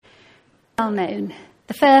Well known.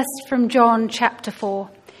 The first from John chapter 4.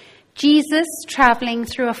 Jesus travelling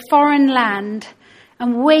through a foreign land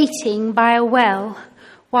and waiting by a well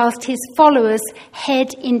whilst his followers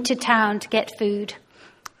head into town to get food.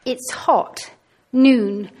 It's hot,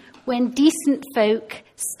 noon, when decent folk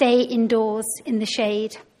stay indoors in the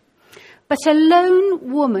shade. But a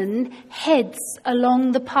lone woman heads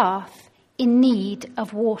along the path in need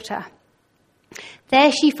of water.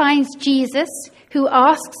 There she finds Jesus, who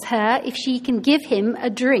asks her if she can give him a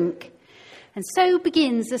drink. And so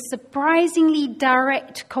begins a surprisingly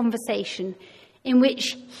direct conversation in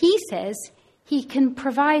which he says he can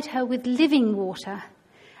provide her with living water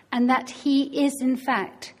and that he is, in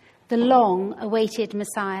fact, the long-awaited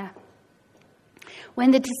Messiah.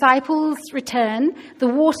 When the disciples return, the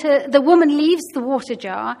woman leaves the water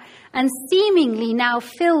jar and, seemingly now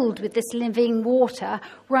filled with this living water,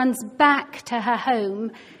 runs back to her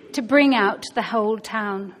home to bring out the whole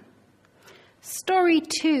town. Story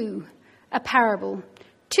 2, a parable.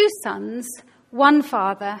 2 sons, 1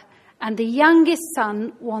 father, and the youngest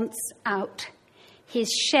son wants out his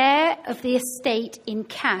share of the estate in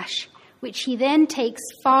cash, which he then takes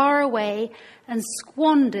far away and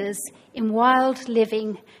squanders in wild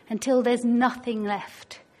living until there's nothing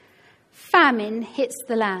left. Famine hits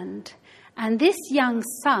the land, and this young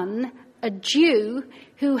son, a Jew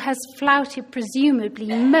who has flouted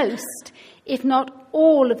presumably most, if not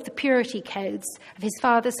all, of the purity codes of his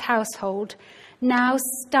father's household, now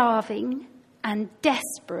starving and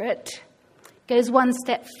desperate, goes one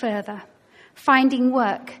step further, finding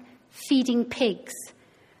work, feeding pigs,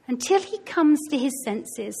 until he comes to his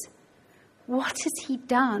senses. What has he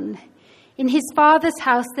done? In his father's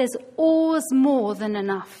house, there's always more than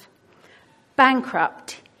enough.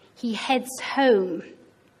 Bankrupt, he heads home.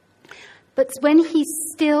 But when he's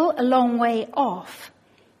still a long way off,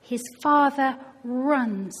 his father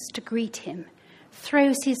runs to greet him,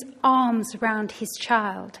 throws his arms around his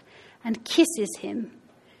child, and kisses him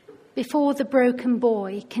before the broken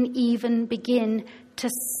boy can even begin to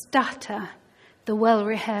stutter the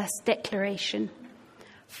well-rehearsed declaration.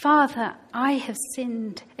 Father, I have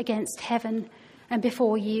sinned against heaven and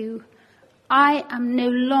before you. I am no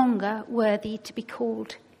longer worthy to be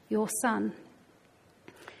called your son.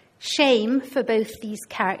 Shame for both these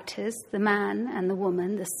characters, the man and the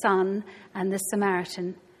woman, the son and the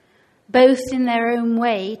Samaritan, both in their own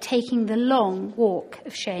way taking the long walk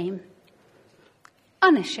of shame.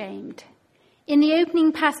 Unashamed. In the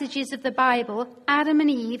opening passages of the Bible, Adam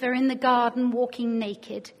and Eve are in the garden walking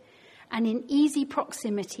naked and in easy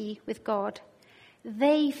proximity with God.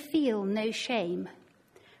 They feel no shame.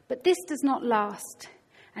 But this does not last.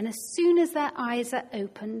 And as soon as their eyes are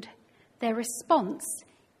opened, their response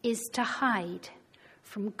is to hide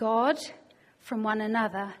from God, from one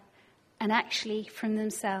another, and actually from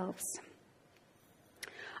themselves.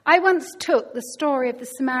 I once took the story of the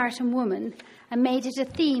Samaritan woman and made it a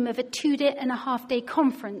theme of a 2.5-day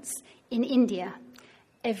conference in India.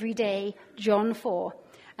 Every day, John 4.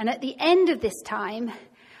 And at the end of this time,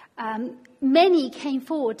 many came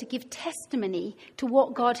forward to give testimony to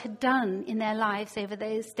what God had done in their lives over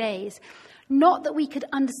those days. Not that we could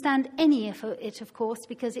understand any of it, of course,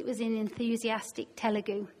 because it was in enthusiastic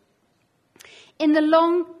Telugu. In the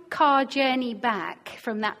long car journey back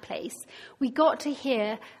from that place, we got to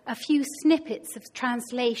hear a few snippets of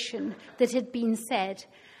translation that had been said,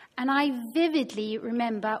 and I vividly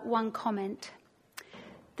remember one comment.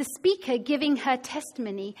 The speaker giving her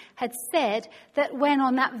testimony had said that when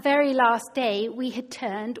on that very last day we had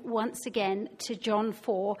turned once again to John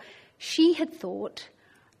 4, she had thought,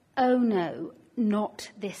 oh no, not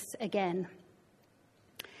this again.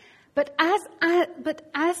 But as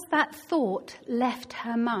that thought left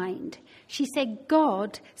her mind, she said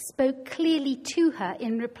God spoke clearly to her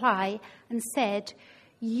in reply and said,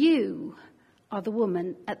 you are the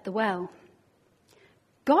woman at the well.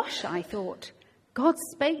 Gosh, I thought, God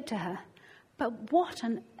spoke to her, but what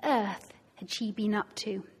on earth had she been up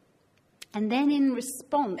to? And then in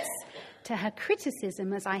response to her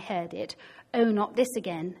criticism as I heard it, oh, not this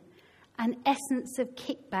again, an essence of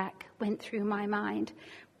kickback went through my mind.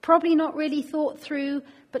 Probably not really thought through,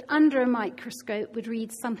 but under a microscope would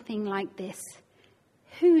read something like this.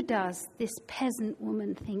 Who does this peasant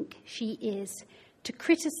woman think she is to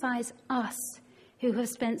criticize us who have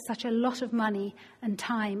spent such a lot of money and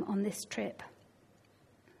time on this trip?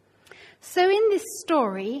 So in this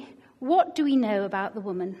story, what do we know about the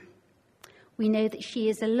woman? We know that she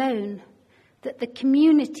is alone, that the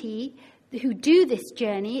community who do this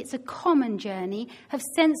journey, it's a common journey, have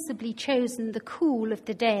sensibly chosen the cool of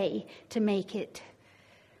the day to make it.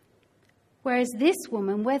 Whereas this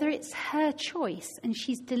woman, whether it's her choice and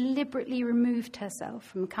she's deliberately removed herself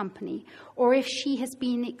from company, or if she has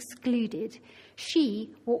been excluded,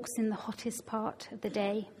 she walks in the hottest part of the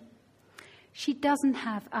day. She doesn't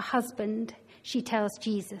have a husband, she tells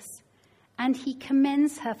Jesus, and he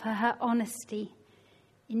commends her for her honesty.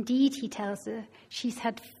 Indeed, he tells her she's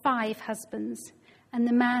had 5 husbands, and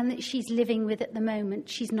the man that she's living with at the moment,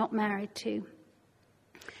 she's not married to.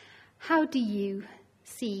 How do you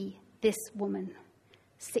see this woman?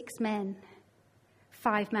 6 men,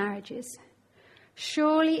 5 marriages.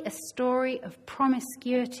 Surely a story of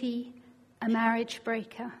promiscuity, a marriage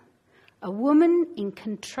breaker, a woman in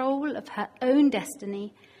control of her own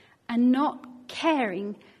destiny and not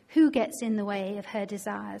caring who gets in the way of her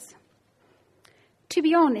desires. To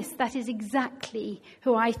be honest, that is exactly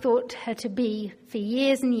who I thought her to be for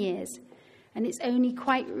years and years, and it's only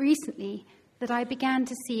quite recently that I began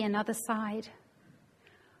to see another side.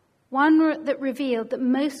 One that revealed that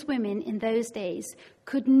most women in those days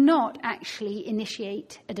could not actually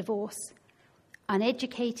initiate a divorce.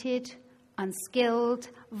 Uneducated, unskilled,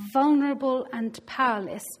 vulnerable and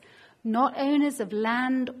powerless, not owners of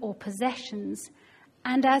land or possessions,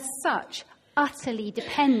 and as such utterly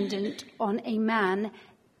dependent on a man,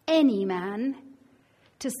 any man,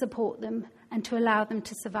 to support them and to allow them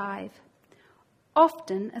to survive.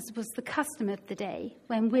 Often, as was the custom of the day,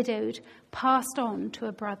 when widowed, passed on to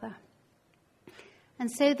a brother.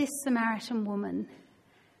 And so this Samaritan woman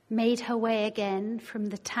made her way again from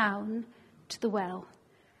the town to the well.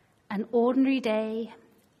 An ordinary day,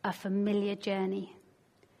 a familiar journey.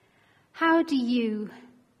 How do you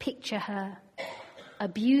picture her?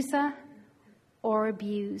 Abuser or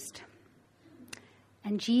abused?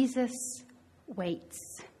 And Jesus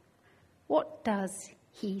waits. What does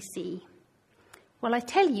he see? Well, I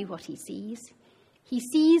tell you what he sees. He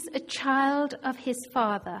sees a child of his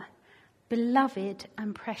Father, beloved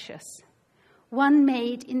and precious, one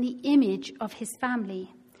made in the image of his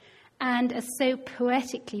family, and, as so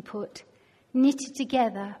poetically put, knitted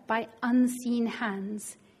together by unseen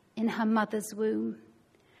hands in her mother's womb.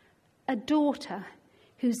 A daughter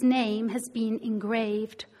whose name has been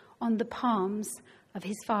engraved on the palms of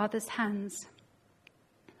his Father's hands.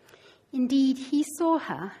 Indeed, he saw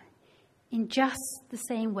her in just the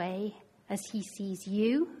same way as he sees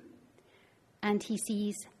you and he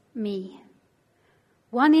sees me,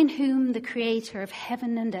 one in whom the Creator of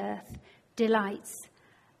heaven and earth delights,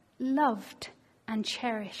 loved and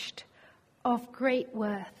cherished, of great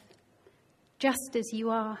worth, just as you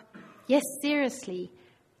are. Yes, seriously,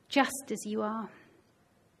 just as you are.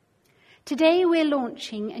 Today we're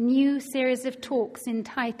launching a new series of talks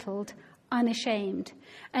entitled Unashamed.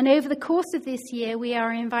 And over the course of this year, we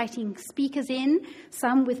are inviting speakers in,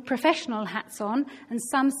 some with professional hats on, and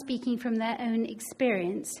some speaking from their own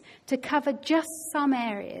experience, to cover just some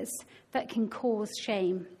areas that can cause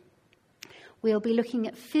shame. We'll be looking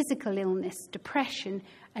at physical illness, depression,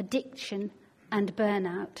 addiction, and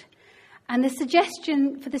burnout. And the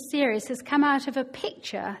suggestion for the series has come out of a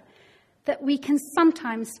picture that we can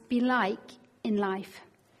sometimes be like in life.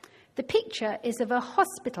 The picture is of a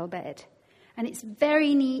hospital bed, and it's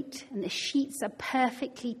very neat, and the sheets are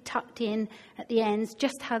perfectly tucked in at the ends,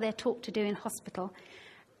 just how they're taught to do in hospital.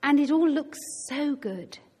 And it all looks so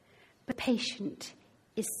good, but the patient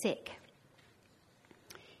is sick.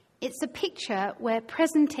 It's a picture where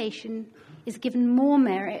presentation is given more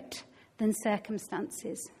merit than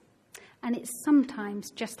circumstances, and it's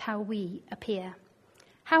sometimes just how we appear.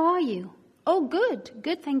 How are you? Oh, good.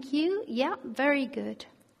 Good, thank you. Yeah, very good.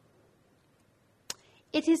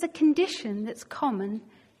 It is a condition that's common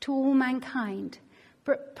to all mankind,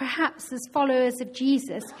 but perhaps as followers of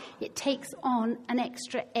Jesus, it takes on an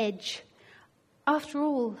extra edge. After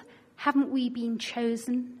all, haven't we been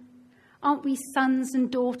chosen? Aren't we sons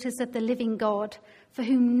and daughters of the living God, for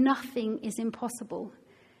whom nothing is impossible?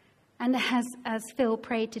 And as Phil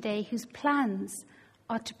prayed today, whose plans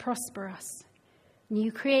are to prosper us.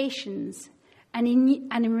 New creations, and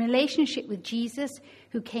in relationship with Jesus,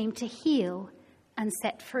 who came to heal and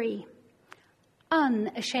set free.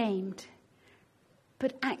 Unashamed,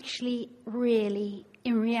 but actually, really,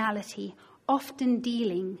 in reality, often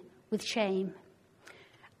dealing with shame.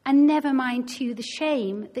 And never mind, too, the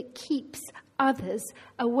shame that keeps others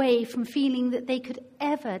away from feeling that they could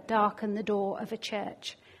ever darken the door of a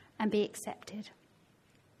church and be accepted.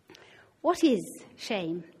 What is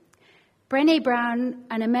shame? Brené Brown,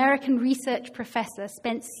 an American research professor,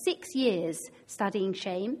 spent 6 years studying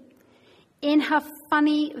shame. In her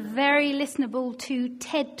funny, very listenable to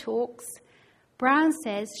TED Talks, Brown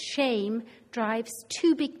says shame drives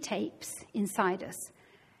 2 big tapes inside us.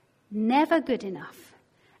 Never good enough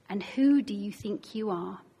And who do you think you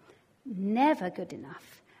are? Never good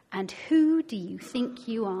enough. And who do you think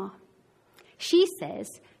you are? She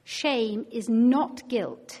says shame is not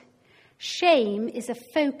guilt. Shame is a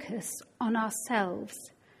focus on ourselves.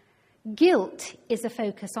 Guilt is a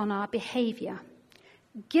focus on our behavior.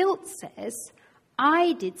 Guilt says,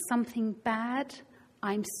 I did something bad.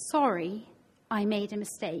 I'm sorry. I made a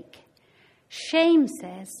mistake. Shame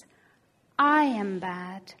says, I am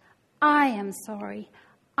bad. I am sorry.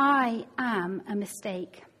 I am a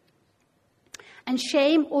mistake. And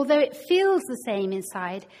shame, although it feels the same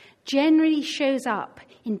inside, generally shows up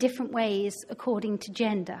in different ways according to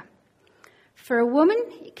gender. For a woman,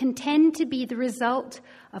 it can tend to be the result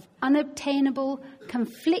of unobtainable,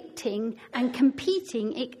 conflicting, and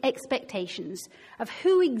competing expectations of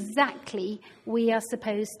who exactly we are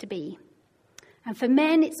supposed to be. And for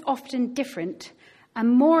men, it's often different and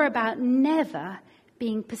more about never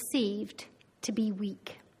being perceived to be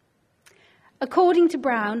weak. According to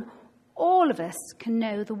Brown, all of us can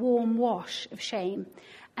know the warm wash of shame.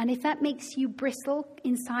 And if that makes you bristle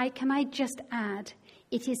inside, can I just add,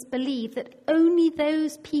 it is believed that only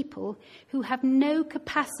those people who have no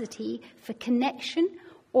capacity for connection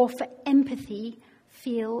or for empathy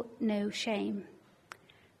feel no shame.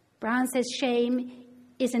 Brown says shame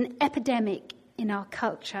is an epidemic in our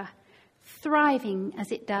culture, thriving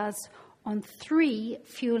as it does on 3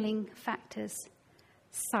 fueling factors: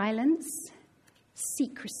 silence,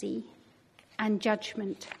 secrecy, and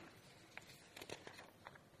judgment.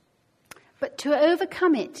 But to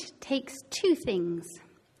overcome it takes 2 things.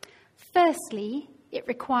 Firstly, it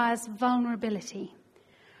requires vulnerability.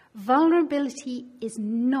 Vulnerability is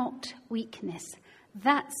not weakness.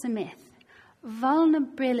 That's a myth.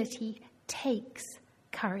 Vulnerability takes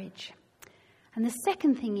courage. And the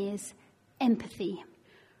second thing is empathy.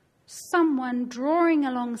 Someone drawing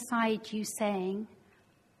alongside you saying,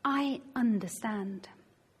 I understand.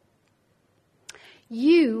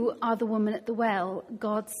 You are the woman at the well,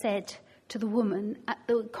 God said to the woman at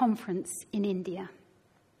the conference in India.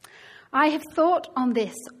 I have thought on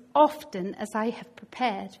this often as I have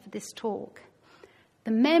prepared for this talk.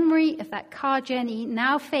 The memory of that car journey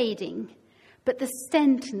now fading, but the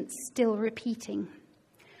sentence still repeating.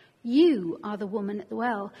 You are the woman at the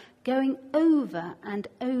well, going over and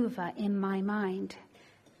over in my mind.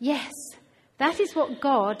 Yes, that is what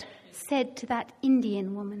God said to that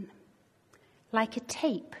Indian woman. Like a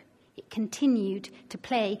tape, it continued to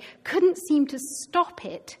play, couldn't seem to stop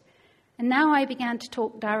it. And now I began to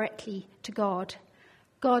talk directly to God.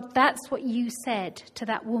 God, that's what you said to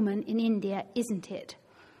that woman in India, isn't it?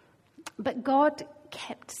 But God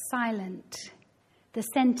kept silent. The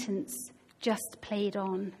sentence just played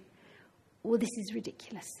on. Well, this is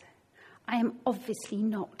ridiculous. I am obviously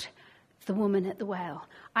not the woman at the well.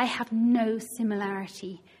 I have no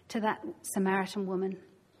similarity to that Samaritan woman.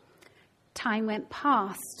 Time went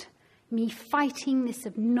past, me fighting this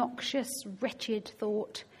obnoxious, wretched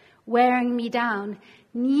thought, wearing me down,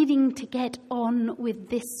 needing to get on with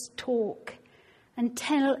this talk,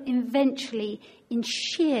 until eventually, in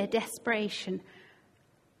sheer desperation,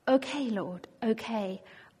 okay, Lord, okay,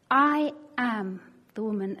 I am the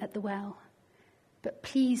woman at the well, but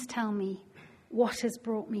please tell me what has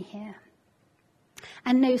brought me here.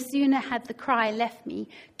 And no sooner had the cry left me,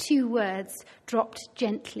 2 words dropped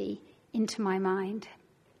gently into my mind: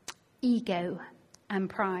 ego and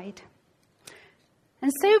pride.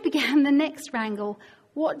 And so began the next wrangle.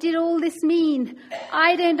 What did all this mean?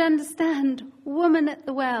 I don't understand. Woman at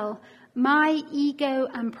the well, my ego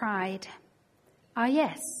and pride. Ah,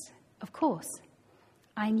 yes, of course.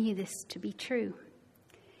 I knew this to be true.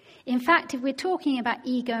 In fact, if we're talking about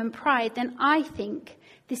ego and pride, then I think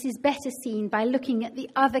this is better seen by looking at the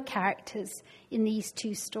other characters in these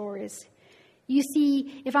 2 stories. You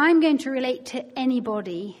see, if I'm going to relate to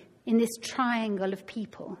anybody in this triangle of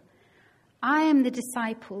people, I am the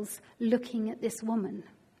disciples looking at this woman,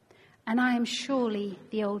 and I am surely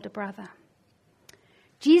the older brother.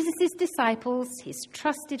 Jesus' disciples, his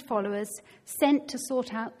trusted followers, sent to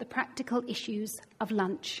sort out the practical issues of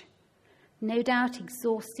lunch. No doubt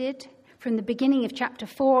exhausted. From the beginning of chapter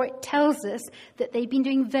 4, it tells us that they've been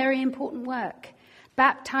doing very important work,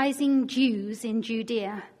 baptizing Jews in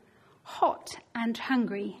Judea, hot and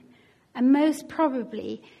hungry, and most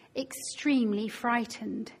probably extremely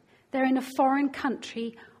frightened. They're in a foreign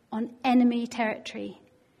country on enemy territory.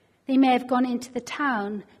 They may have gone into the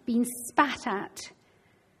town, been spat at,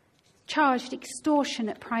 charged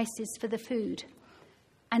extortionate prices for the food.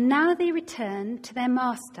 And now they return to their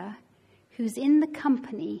master, who's in the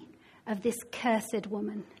company of this cursed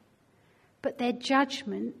woman. But their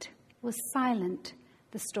judgment was silent,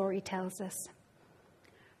 the story tells us.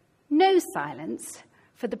 No silence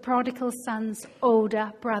for the prodigal son's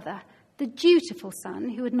older brother, the dutiful son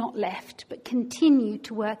who had not left but continued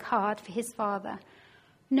to work hard for his father.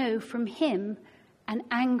 No, from him, an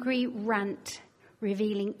angry rant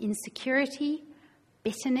revealing insecurity,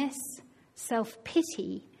 bitterness,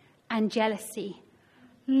 self-pity, and jealousy.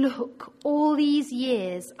 Look, all these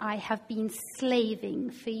years I have been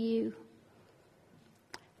slaving for you.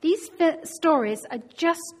 These stories are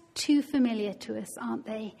just too familiar to us, aren't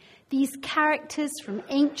they? These characters from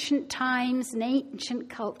ancient times and ancient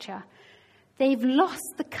culture. They've lost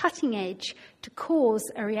the cutting edge to cause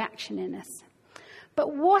a reaction in us.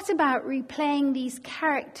 But what about replaying these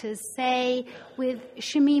characters, say, with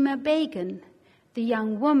Shamima Begum, the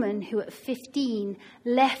young woman who at 15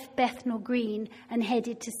 left Bethnal Green and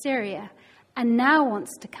headed to Syria and now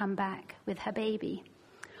wants to come back with her baby?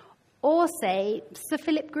 Or say Sir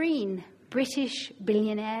Philip Green, British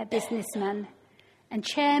billionaire businessman and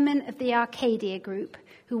chairman of the Arcadia Group,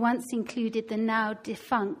 who once included the now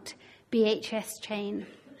defunct BHS chain.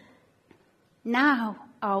 Now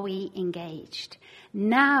are we engaged?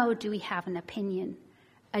 Now do we have an opinion,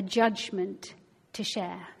 a judgment to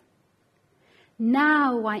share?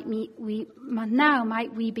 Now might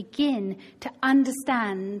we begin to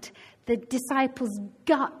understand the disciples'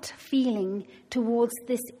 gut feeling towards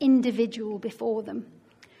this individual before them.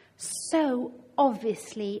 So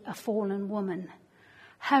obviously a fallen woman.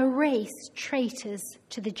 Her race traitors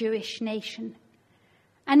to the Jewish nation.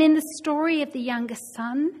 And in the story of the younger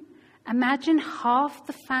son, imagine half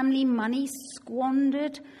the family money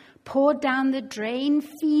squandered, poured down the drain,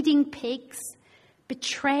 feeding pigs,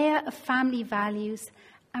 betrayer of family values,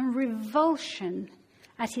 and revulsion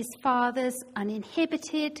at his father's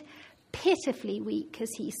uninhibited, pitifully weak, as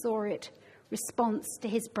he saw it, response to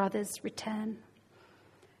his brother's return.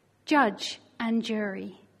 Judge and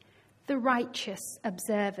jury, the righteous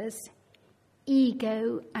observers,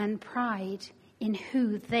 ego and pride in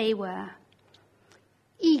who they were.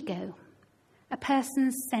 Ego, a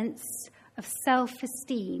person's sense of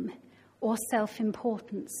self-esteem or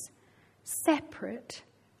self-importance, separate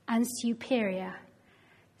and superior,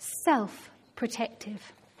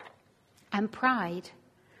 self-protective. And pride,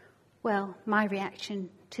 well, my reaction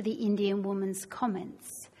to the Indian woman's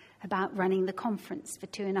comments about running the conference for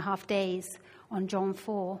 2.5 days on John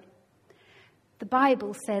 4. The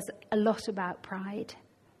Bible says a lot about pride,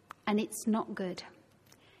 and it's not good.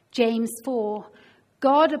 James 4,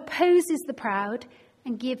 God opposes the proud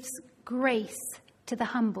and gives grace to the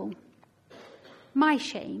humble. My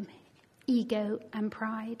shame, ego and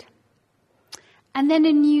pride. And then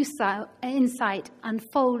a new insight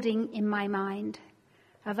unfolding in my mind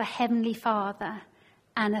of a heavenly Father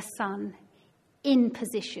and a Son in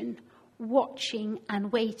position, watching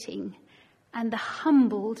and waiting, and the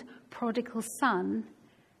humbled prodigal son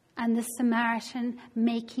and the Samaritan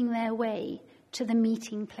making their way to the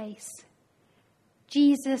meeting place.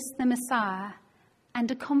 Jesus the Messiah and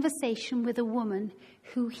a conversation with a woman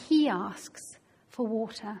who he asks for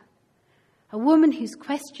water. A woman whose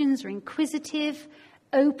questions are inquisitive,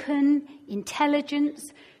 open, intelligent,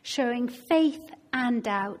 showing faith and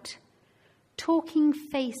doubt, talking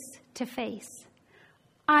face to face,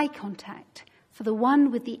 eye contact for the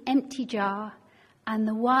one with the empty jar and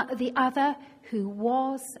the other who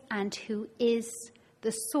was and who is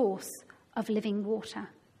the source of living water.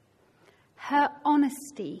 Her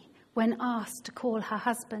honesty when asked to call her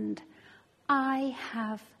husband. I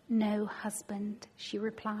have no husband, she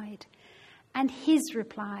replied. And his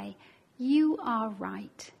reply, you are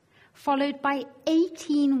right, followed by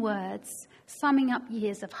 18 words summing up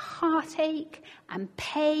years of heartache and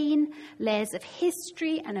pain, layers of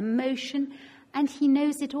history and emotion, and he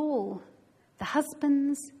knows it all, the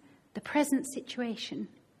husbands, the present situation.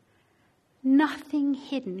 Nothing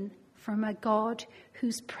hidden from a God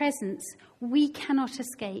whose presence we cannot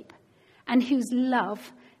escape and whose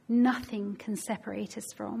love nothing can separate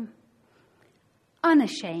us from.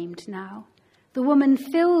 Unashamed now, the woman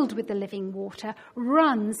filled with the living water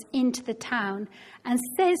runs into the town and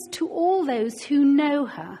says to all those who know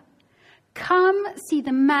her, come see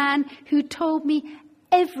the man who told me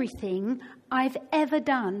everything I've ever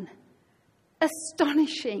done.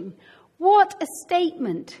 Astonishing. What a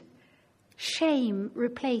statement. Shame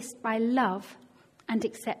replaced by love and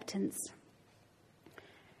acceptance.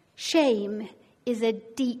 Shame is a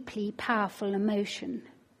deeply powerful emotion.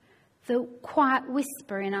 The quiet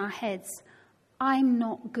whisper in our heads, I'm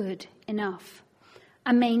not good enough,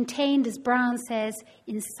 and maintained, as Brown says,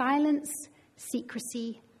 in silence,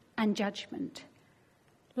 secrecy, and judgment.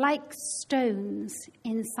 Like stones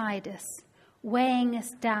inside us, weighing us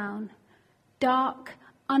down, dark,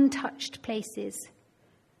 untouched places,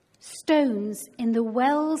 stones in the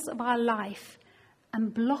wells of our life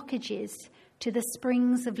and blockages to the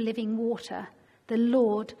springs of living water the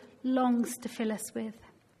Lord longs to fill us with.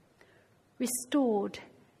 Restored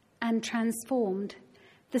and transformed,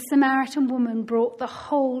 the Samaritan woman brought the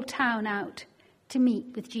whole town out to meet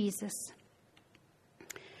with Jesus.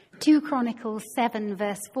 2 Chronicles 7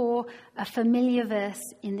 verse 4, a familiar verse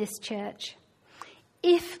in this church.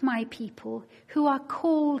 If my people who are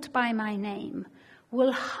called by my name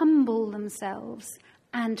will humble themselves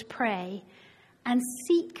and pray and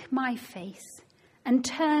seek my face and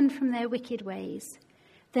turn from their wicked ways,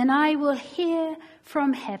 then I will hear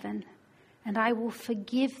from heaven and I will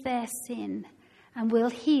forgive their sin and will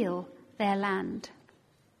heal their land.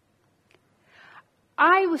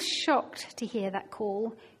 I was shocked to hear that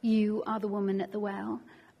call, "You are the woman at the well."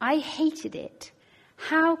 I hated it.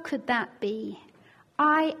 How could that be?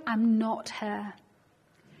 I am not her.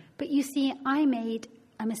 But you see, I made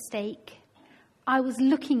a mistake. I was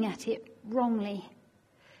looking at it wrongly.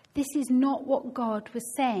 This is not what God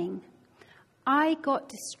was saying. I got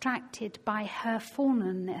distracted by her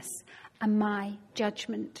fallenness and my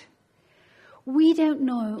judgment. We don't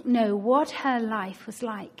know what her life was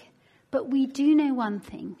like, but we do know one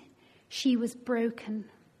thing. She was broken.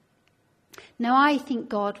 Now, I think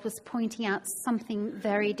God was pointing out something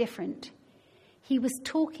very different. He was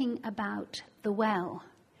talking about the well,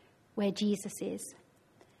 where Jesus is,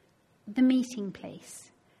 the meeting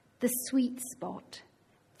place, the sweet spot,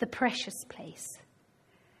 the precious place,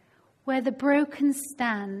 where the broken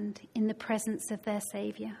stand in the presence of their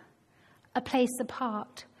Saviour, a place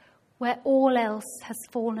apart where all else has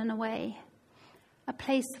fallen away, a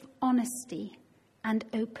place of honesty and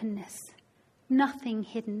openness, nothing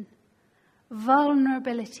hidden,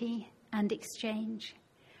 vulnerability and exchange.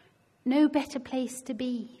 No better place to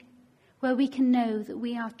be, where we can know that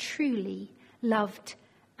we are truly loved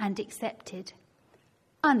and accepted,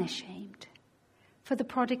 unashamed. For the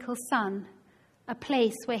prodigal son, a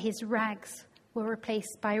place where his rags were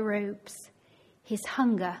replaced by robes, his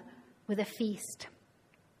hunger with a feast.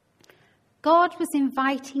 God was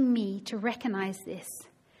inviting me to recognize this,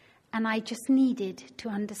 and I just needed to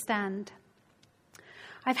understand.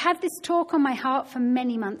 I've had this talk on my heart for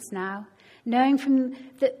many months now, knowing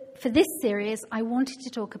for this series I wanted to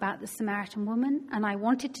talk about the Samaritan woman and I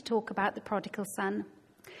wanted to talk about the prodigal son.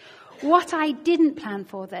 What I didn't plan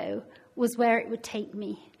for, though, was where it would take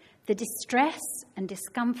me, the distress and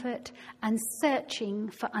discomfort and searching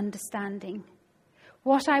for understanding.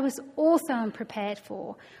 What I was also unprepared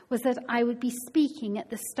for was that I would be speaking at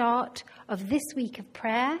the start of this week of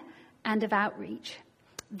prayer and of outreach.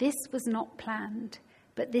 This was not planned,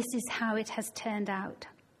 but this is how it has turned out.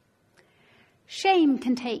 Shame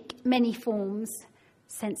can take many forms: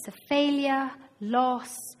 sense of failure,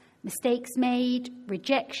 loss, mistakes made,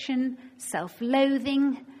 rejection,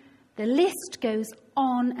 self-loathing. The list goes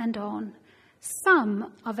on and on.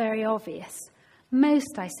 Some are very obvious.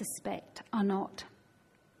 Most, I suspect, are not.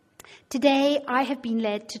 Today, I have been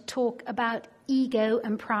led to talk about ego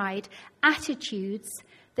and pride, attitudes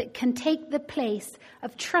that can take the place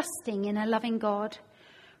of trusting in a loving God,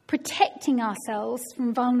 protecting ourselves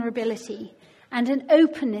from vulnerability and an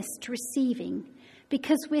openness to receiving,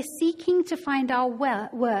 because we're seeking to find our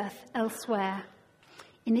worth elsewhere,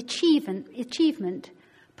 in achievement,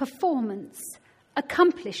 performance,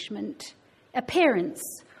 accomplishment, appearance,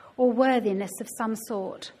 or worthiness of some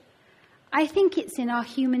sort. I think it's in our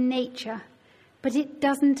human nature, but it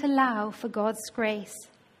doesn't allow for God's grace.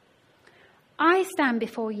 I stand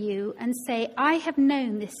before you and say I have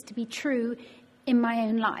known this to be true in my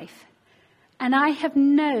own life, and I have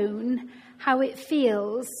known how it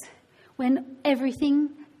feels when everything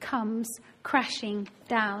comes crashing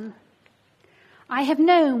down. I have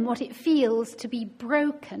known what it feels to be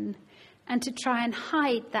broken and to try and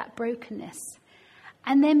hide that brokenness,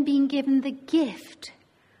 and then being given the gift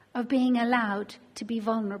of being allowed to be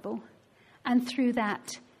vulnerable, and through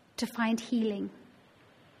that to find healing.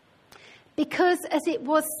 Because as it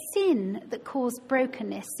was sin that caused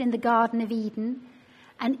brokenness in the Garden of Eden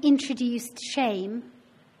and introduced shame,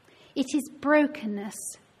 it is brokenness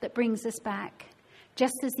that brings us back,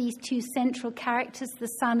 just as these two central characters, the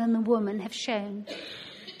son and the woman, have shown,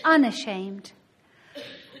 unashamed.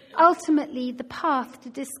 Ultimately, the path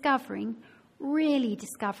to really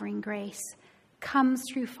discovering grace, comes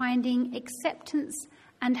through finding acceptance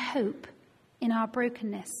and hope in our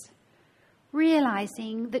brokenness,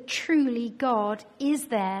 realizing that truly God is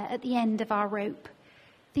there at the end of our rope,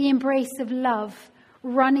 the embrace of love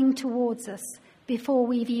running towards us before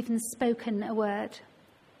we've even spoken a word.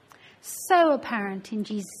 so apparent in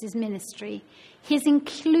Jesus' ministry, his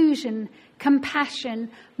inclusion, compassion,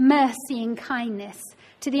 mercy and kindness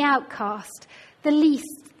to the outcast, the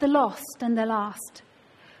least, the lost and the last.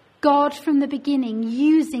 God from the beginning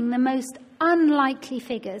using the most unlikely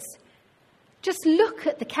figures. Just look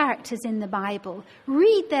at the characters in the Bible,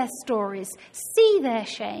 read their stories, see their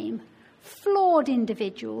shame. Flawed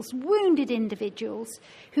individuals, wounded individuals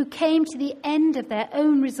who came to the end of their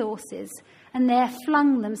own resources and there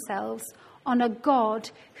flung themselves on a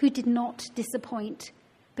God who did not disappoint,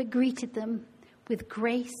 but greeted them with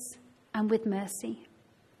grace and with mercy.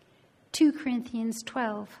 2 Corinthians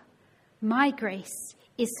 12, my grace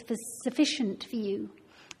is sufficient for you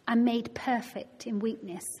and made perfect in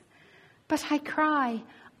weakness. But I cry,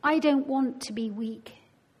 I don't want to be weak.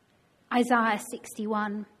 Isaiah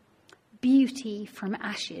 61, beauty from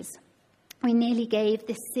ashes. We nearly gave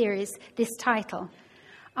this series this title.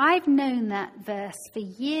 I've known that verse for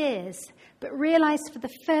years, but realized for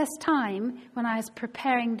the first time when I was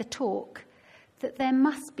preparing the talk that there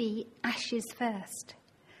must be ashes first,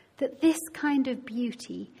 that this kind of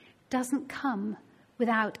beauty doesn't come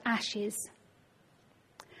without ashes.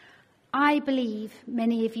 I believe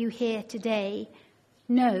many of you here today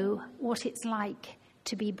know what it's like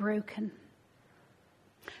to be broken.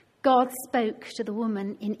 God spoke to the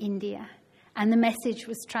woman in India, and the message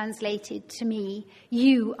was translated to me,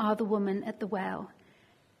 you are the woman at the well.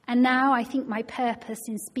 And now I think my purpose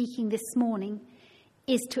in speaking this morning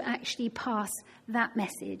is to actually pass that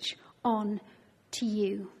message on to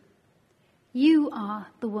you. You are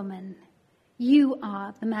the woman. You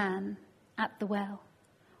are the man at the well.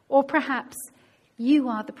 Or perhaps you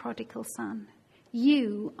are the prodigal son.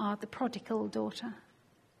 You are the prodigal daughter.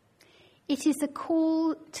 It is a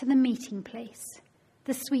call to the meeting place,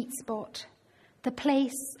 the sweet spot, the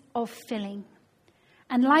place of filling.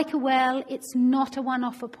 And like a well, it's not a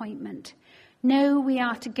one-off appointment. No, we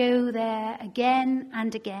are to go there again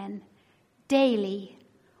and again, daily,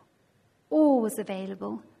 always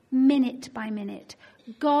available, minute by minute.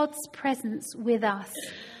 God's presence with us,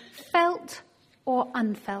 felt or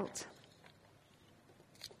unfelt.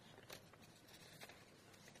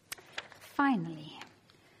 Finally.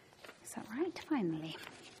 Is that right? Finally.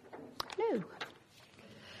 No.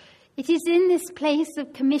 It is in this place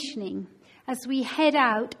of commissioning as we head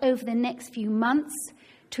out over the next few months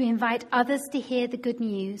to invite others to hear the good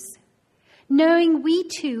news, knowing we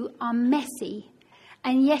too are messy,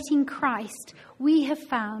 and yet in Christ we have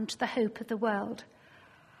found the hope of the world.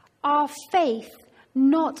 Our faith,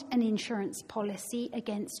 not an insurance policy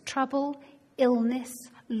against trouble, illness,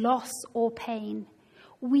 loss or pain.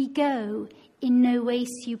 We go in no way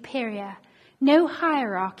superior, no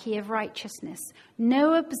hierarchy of righteousness,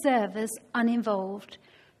 no observers uninvolved,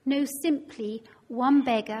 no simply one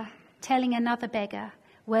beggar telling another beggar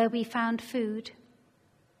where we found food.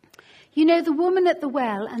 You know, the woman at the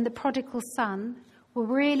well and the prodigal son were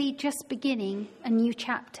really just beginning a new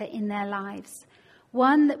chapter in their lives,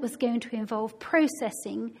 one that was going to involve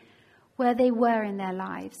processing where they were in their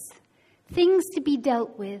lives, things to be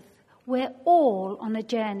dealt with. We're all on a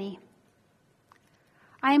journey.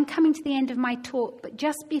 I am coming to the end of my talk, but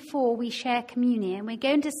just before we share communion, we're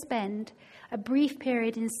going to spend a brief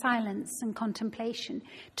period in silence and contemplation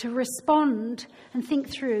to respond and think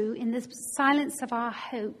through in the silence of our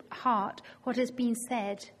heart what has been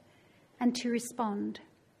said and to respond.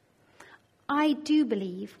 I do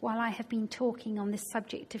believe, while I have been talking on this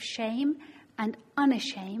subject of shame and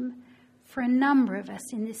unashamed, for a number of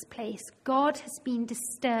us in this place, God has been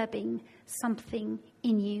disturbing something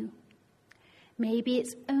in you. Maybe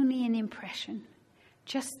it's only an impression,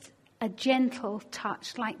 just a gentle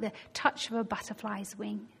touch, like the touch of a butterfly's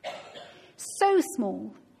wing. So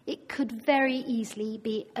small, it could very easily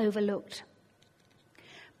be overlooked.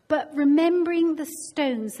 But remembering the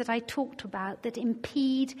stones that I talked about that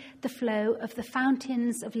impede the flow of the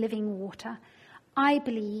fountains of living water, I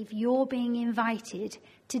believe you're being invited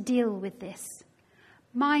to deal with this,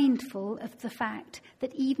 mindful of the fact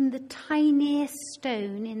that even the tiniest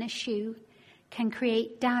stone in a shoe can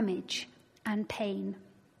create damage and pain.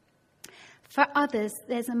 For others,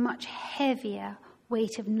 there's a much heavier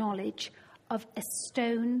weight of knowledge of a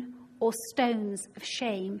stone or stones of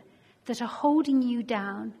shame that are holding you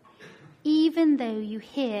down, even though you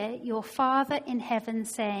hear your Father in heaven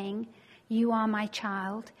saying, "You are my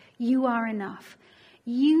child, you are enough."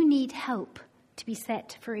 You need help to be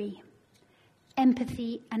set free.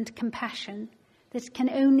 Empathy and compassion that can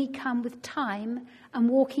only come with time and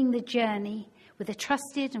walking the journey with a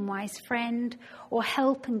trusted and wise friend, or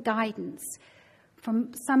help and guidance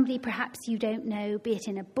from somebody perhaps you don't know, be it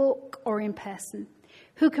in a book or in person,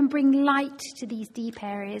 who can bring light to these deep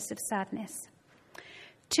areas of sadness.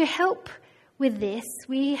 To help with this,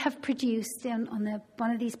 we have produced on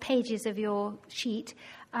one of these pages of your sheet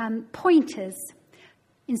pointers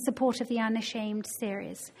in support of the Unashamed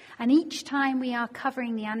series. And each time we are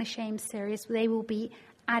covering the Unashamed series, they will be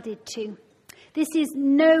added to. This is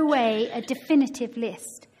no way a definitive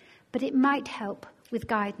list, but it might help with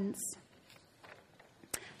guidance.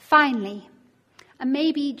 Finally, and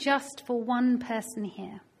maybe just for one person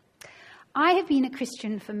here, I have been a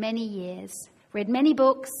Christian for many years, read many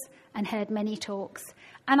books and heard many talks,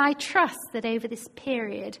 and I trust that over this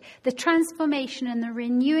period, the transformation and the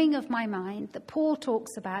renewing of my mind that Paul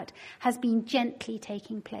talks about has been gently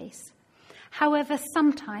taking place. However,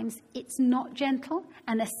 sometimes it's not gentle,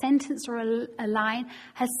 and a sentence or a line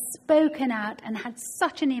has spoken out and had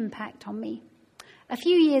such an impact on me. A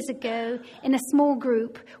few years ago, in a small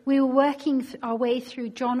group, we were working our way through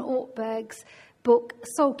John Ortberg's book,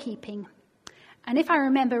 Soul Keeping. And if I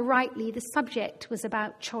remember rightly, the subject was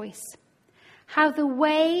about choice. How the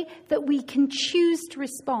way that we can choose to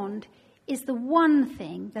respond is the one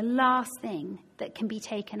thing, the last thing that can be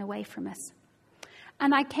taken away from us.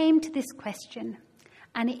 And I came to this question,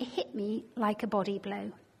 and it hit me like a body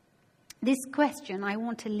blow. This question I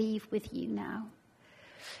want to leave with you now.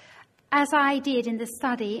 As I did in the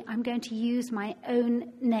study, I'm going to use my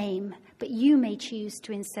own name, but you may choose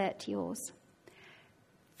to insert yours.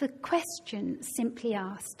 The question simply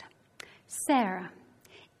asked, Sarah,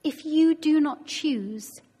 if you do not choose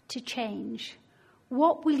to change,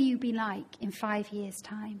 what will you be like in 5 years'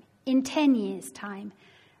 time, in 10 years' time,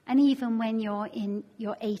 and even when you're in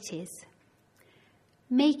your 80s?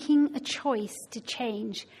 Making a choice to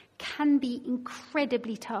change can be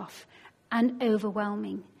incredibly tough and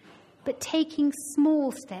overwhelming, but taking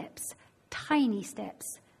small steps, tiny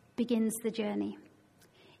steps, begins the journey.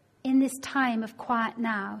 In this time of quiet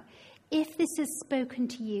now, if this has spoken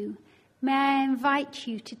to you, may I invite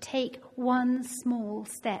you to take one small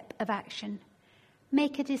step of action.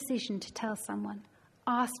 Make a decision to tell someone,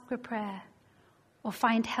 ask for prayer, or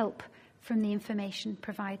find help from the information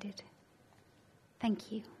provided.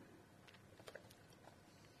 Thank you.